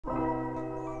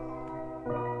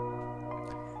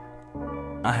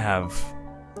I have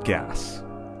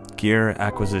gear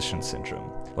acquisition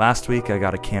syndrome. Last week I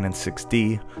got a Canon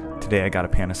 6D, today I got a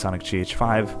Panasonic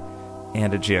GH5,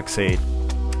 and a GX8,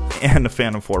 and a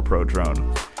Phantom 4 Pro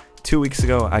drone. 2 weeks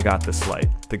ago I got this light,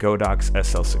 the Godox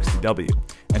SL60W,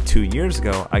 and 2 years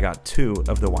ago I got 2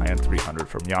 of the YN300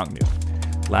 from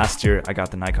Yongnuo. Last year I got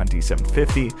the Nikon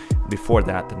D750, and before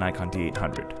that the Nikon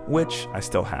D800, which I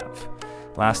still have.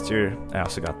 Last year I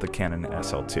also got the Canon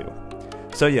SL2.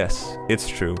 So yes, it's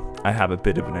true, I have a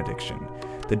bit of an addiction.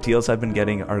 The deals I've been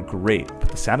getting are great, but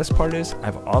the saddest part is I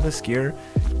have all this gear,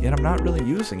 yet I'm not really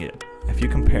using it. If you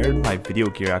compared my video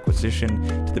gear acquisition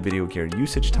to the video gear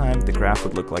usage time, the graph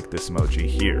would look like this emoji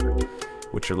here,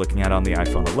 which you're looking at on the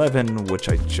iPhone 11, which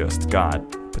I just got,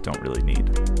 but don't really need.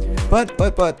 But,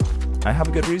 I have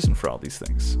a good reason for all these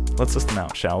things. Let's list them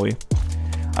out, shall we?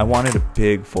 I wanted a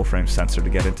big full-frame sensor to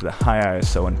get into the high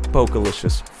ISO and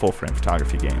bokeh-licious full-frame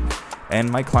photography game, and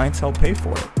my clients helped pay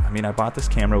for it. I mean, I bought this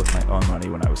camera with my own money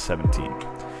when I was 17.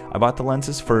 I bought the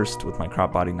lenses first with my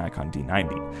crop body Nikon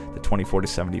D90, the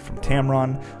 20-40-70 from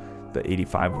Tamron, the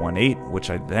 85-1.8, which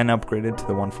I then upgraded to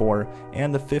the 1.4,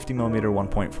 and the 50mm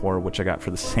 1.4, which I got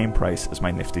for the same price as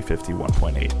my nifty 50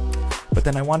 1.8. But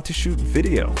then I wanted to shoot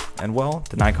video, and well,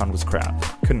 the Nikon was crap.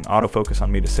 Couldn't autofocus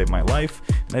on me to save my life,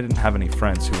 and I didn't have any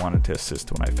friends who wanted to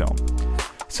assist when I filmed.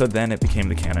 So then it became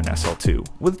the Canon SL2,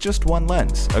 with just one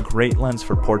lens, a great lens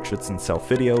for portraits and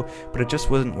self-video, but it just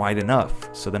wasn't wide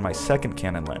enough. So then my second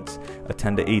Canon lens, a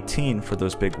 10-18 for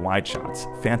those big wide shots.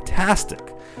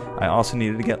 Fantastic! I also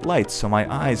needed to get lights so my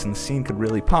eyes in the scene could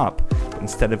really pop, but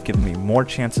instead of giving me more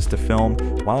chances to film,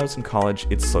 while I was in college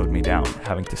it slowed me down.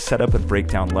 Having to set up and break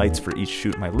down lights for each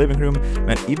shoot in my living room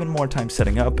meant even more time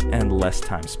setting up and less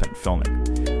time spent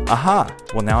filming. Aha!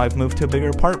 Well, now I've moved to a bigger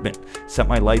apartment, set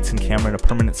my lights and camera in a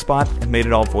permanent spot, and made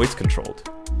it all voice controlled.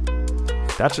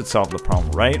 That should solve the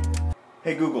problem, right?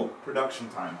 Hey Google, production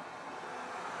time.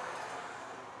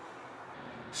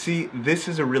 See, this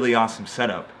is a really awesome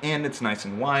setup, and it's nice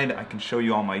and wide. I can show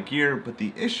you all my gear, but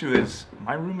the issue is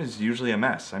my room is usually a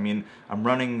mess. I mean, I'm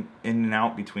running in and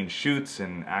out between shoots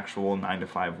and actual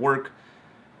 9-to-5 work,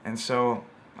 and so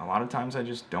a lot of times I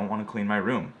just don't want to clean my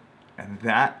room. And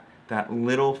that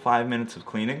little 5 minutes of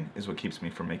cleaning is what keeps me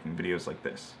from making videos like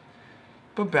this.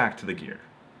 But back to the gear.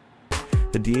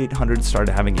 The D800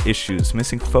 started having issues,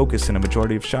 missing focus in a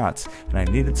majority of shots, and I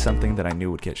needed something that I knew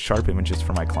would get sharp images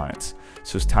for my clients.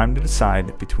 So it's time to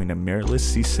decide between a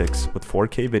mirrorless C6 with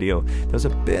 4K video that was a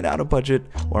bit out of budget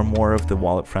or more of the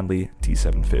wallet-friendly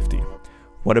D750.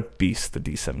 What a beast the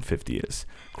D750 is.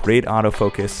 Great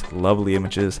autofocus, lovely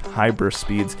images, high burst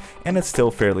speeds, and it's still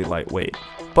fairly lightweight.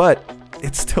 But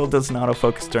it still doesn't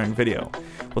autofocus during video.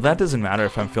 Well, that doesn't matter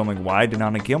if I'm filming wide and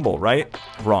on a gimbal, right?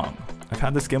 Wrong. I've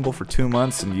had this gimbal for 2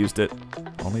 months and used it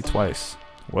only twice.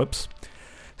 Whoops.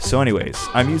 So anyways,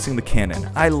 I'm using the Canon.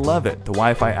 I love it. The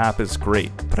Wi-Fi app is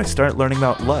great, but I start learning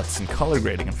about LUTs and color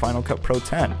grading in Final Cut Pro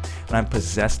 10, and I'm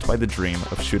possessed by the dream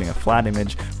of shooting a flat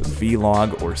image with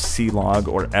Vlog or C-Log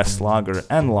or S-Log or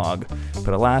N-Log,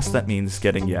 but alas, that means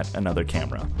getting yet another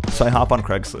camera. So I hop on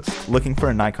Craigslist, looking for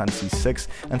a Nikon C6,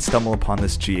 and stumble upon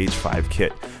this GH5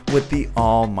 kit with the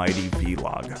almighty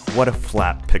Vlog. What a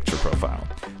flat picture profile.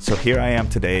 So here I am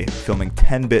today, filming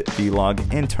 10-bit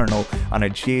Vlog internal on a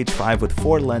GH5 with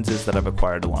 4 lenses that I've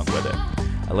acquired along with it.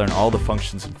 I learned all the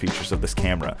functions and features of this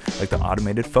camera, like the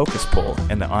automated focus pull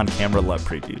and the on-camera LUT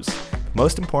previews.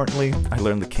 Most importantly, I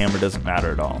learned the camera doesn't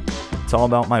matter at all. It's all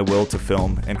about my will to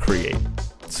film and create.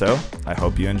 So, I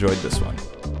hope you enjoyed this one.